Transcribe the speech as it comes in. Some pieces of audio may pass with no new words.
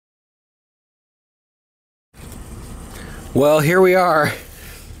Well, here we are,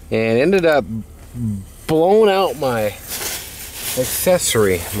 and ended up blowing out my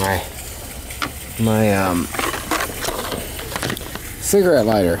accessory, my cigarette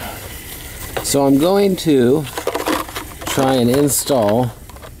lighter. So I'm going to try and install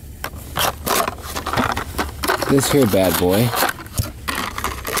this here bad boy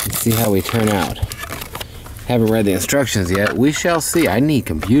and see how we turn out. Haven't read the instructions yet. We shall see. I need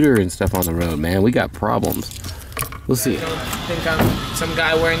computer and stuff on the road, man. We got problems. We'll see. You don't think I'm some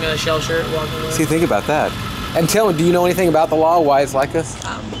guy wearing a shell shirt walking around? See, think about that. And tell me, do you know anything about the law? Why it's like this?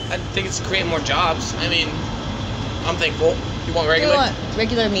 I think it's creating more jobs. I mean, I'm thankful. You want regular? You want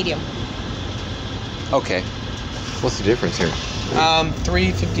regular, medium. Okay. What's the difference here?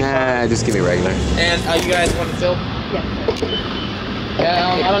 $3.55. Nah, just give me regular. And you guys want to fill? Yeah.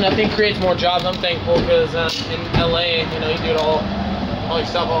 Yeah, I don't know. I think it creates more jobs. I'm thankful because in LA, you know, you do it all your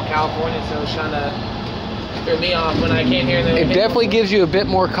stuff, all California, so it's trying to throw me off when I came here. It definitely gives you a bit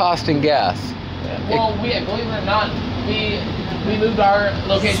more cost in gas. Yeah. Well, believe it or not, we moved our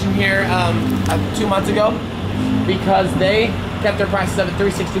location here 2 months ago because they kept their prices up at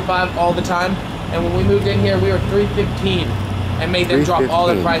 $3.65 all the time, and when we moved in here, we were $3.15 and made them drop all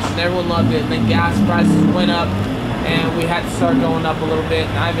their prices, and everyone loved it. And then gas prices went up, and we had to start going up a little bit,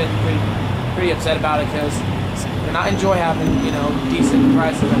 and I've been pretty upset about it because I enjoy having, you know, decent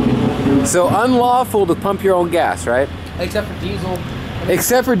prices that people do. So unlawful to pump your own gas, right? Except for diesel.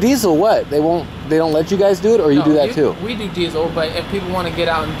 Except for diesel, what? They don't let you guys do it, or you do that too? We do diesel, but if people want to get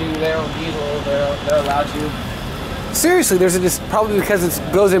out and do their own diesel, they're allowed to. Seriously, probably because it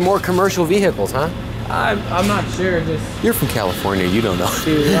goes in more commercial vehicles, huh? I'm not sure. You're from California, you don't know.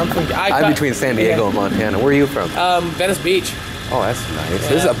 Dude, I'm between San Diego and Montana. Where are you from? Venice Beach. Oh, that's nice. Yeah.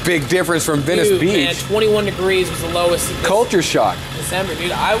 This is a big difference from Venice Beach. Man, 21 degrees was the lowest. Culture shock. December,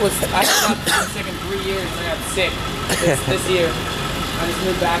 dude. I have not been sick in 3 years, and I got sick this year. I just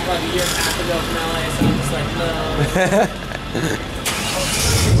moved back like a year and a half ago from LA, so I'm just like,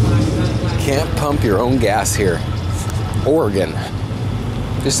 no. Can't pump your own gas here. Oregon.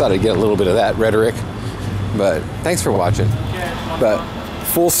 Just thought I'd get a little bit of that rhetoric. But thanks for watching. But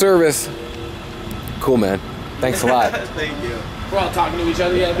full service. Cool, man. Thanks a lot. Thank you. We're all talking to each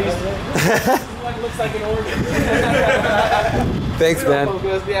other. Yeah, these looks like an organ. Thanks, man.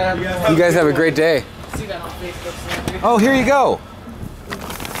 You guys have a great day. See that on Facebook. Oh, here you go.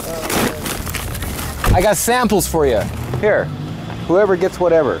 I got samples for you. Here. Whoever gets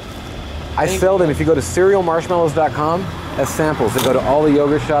whatever. I sell them if you go to cerealmarshmallows.com as samples. They go to all the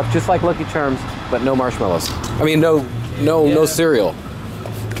yogurt shops, just like Lucky Charms, but no marshmallows. I mean, no cereal.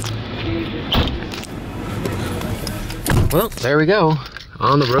 Well, there we go.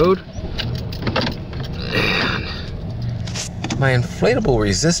 On the road. And my inflatable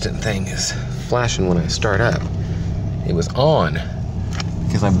resistant thing is flashing when I start up. It was on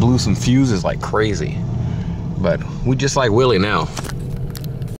because I blew some fuses like crazy. But we just like Willie now.